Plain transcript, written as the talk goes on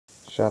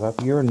Shut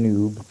up, you're a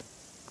noob.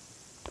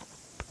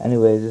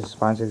 Anyways, this is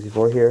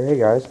Spine64 here. Hey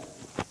guys.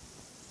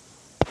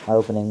 My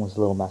opening was a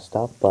little messed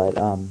up, but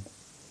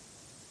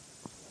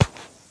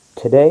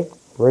today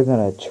we're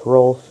gonna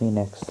troll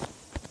Phoenix.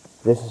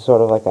 This is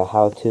sort of like a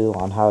how-to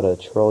on how to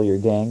troll your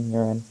gang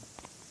you're in.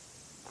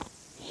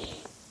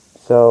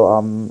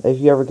 So, if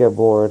you ever get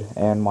bored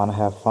and want to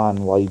have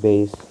fun while you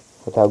base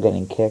without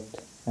getting kicked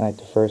in like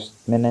the first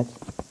minutes,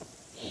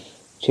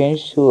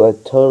 change to a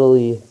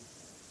totally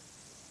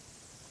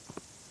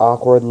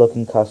awkward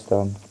looking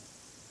custom.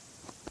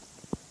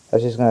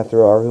 That's just gonna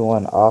throw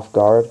everyone off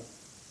guard.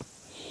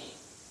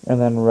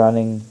 And then run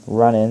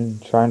in,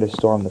 trying to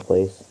storm the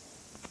place.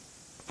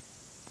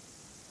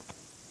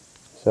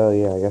 So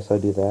yeah, I guess I'll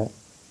do that.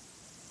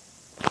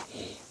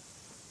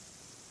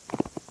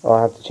 Oh,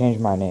 I have to change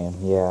my name.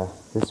 Yeah,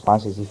 this is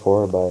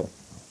Spine64, but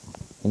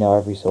you know,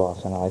 every so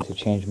often I like to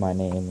change my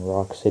name.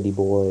 Rock City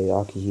Boy,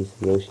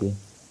 Akihisa Yoshi.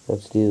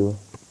 Let's do.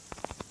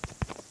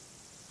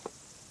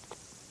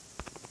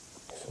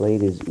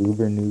 Slade is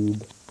uber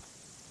noob.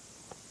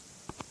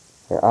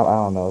 I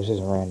don't know. It's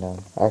just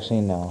random.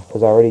 Actually, no,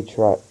 because I already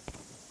tried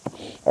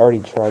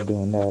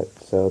doing that,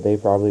 so they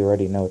probably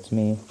already know it's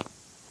me.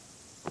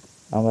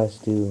 Let's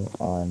do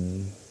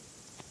on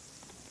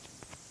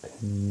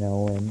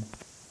Kanoan.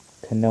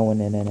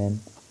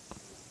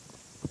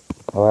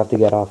 I'll have to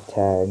get off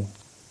tag,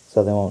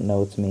 so they won't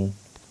know it's me.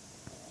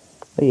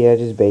 But yeah,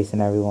 just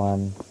basing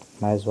everyone.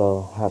 Might as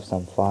well have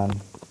some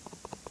fun.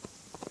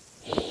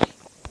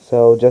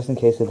 So just in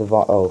case of the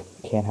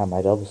can't have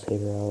my double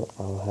saber out.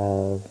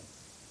 I'll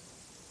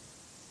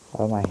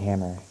have my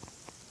hammer.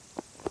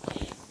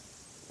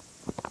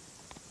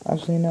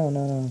 Actually,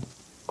 no.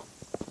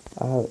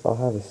 I'll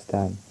have a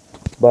stem.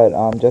 But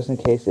just in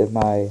case if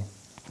my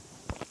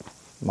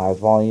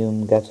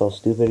volume gets all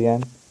stupid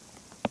again,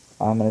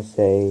 I'm gonna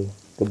say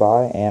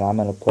goodbye and I'm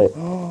gonna play.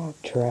 Oh,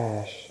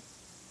 trash!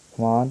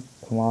 Come on!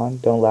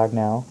 Don't lag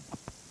now.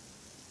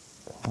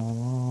 Come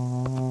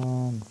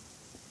on!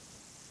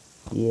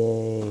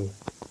 Yay!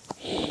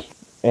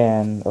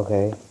 And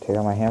okay, take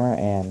out my hammer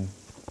and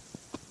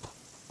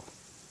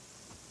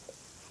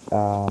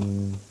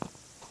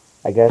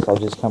I guess I'll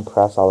just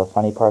compress all the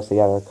funny parts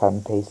together, cut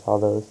and paste all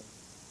those.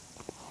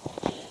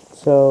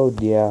 So,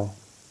 yeah.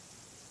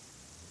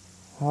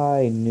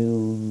 Hi,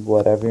 new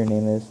whatever your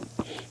name is.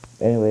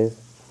 Anyways,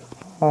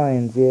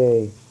 Hines,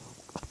 yay.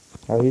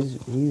 Oh,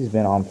 he's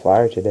been on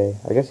fire today.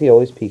 I guess he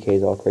always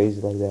PKs all crazy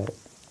like that.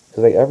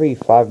 Because, like, every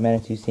 5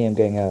 minutes you see him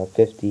getting a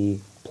 50+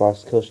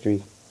 kill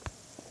streak.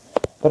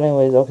 But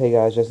anyways, okay,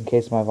 guys, just in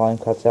case my volume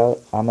cuts out,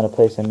 I'm going to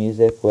play some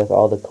music with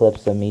all the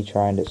clips of me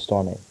trying to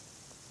storm it.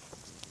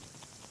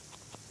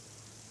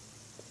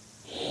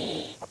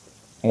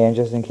 And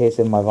just in case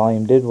if my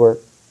volume did work,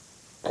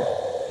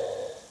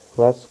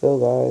 let's go,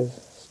 guys.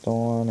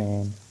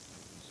 Storming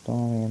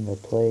the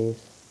place.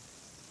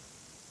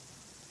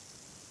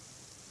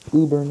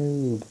 Uber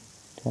noob.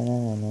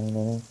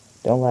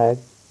 Don't lag.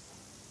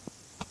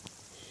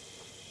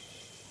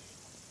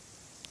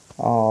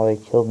 Oh, they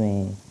killed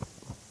me.